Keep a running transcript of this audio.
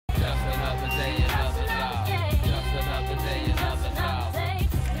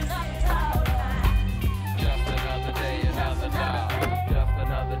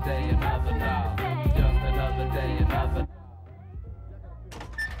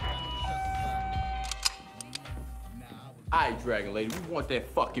All right, Dragon Lady, we want that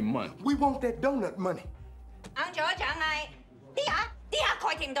fucking money. We want that donut money. 硬咗獎勵，啲下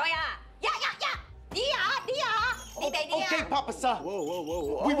佢停隊啊！啲下，你哋啲 Okay, 啊！ Papa Sa.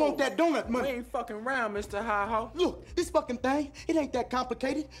 Whoa. We want that donut We money. ain't fucking around, Mr. Hi-Ho. Look, this fucking thing, it ain't that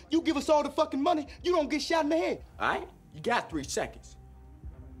complicated. You give us all the fucking money, you don't get shot in the head. All right? You got 3 seconds.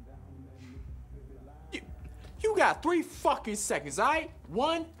 You got 3 fucking seconds, all right?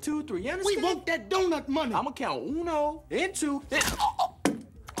 1, 2, 3. You understand? We want that donut money. I'm gonna count 1 and 2.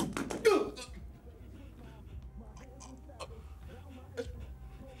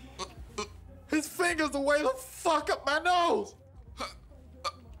 His fingers are way the fuck up my nose.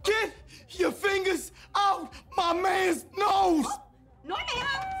 Get your fingers out my man's nose. 攞嚟啊！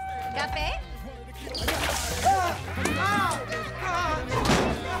咖啡。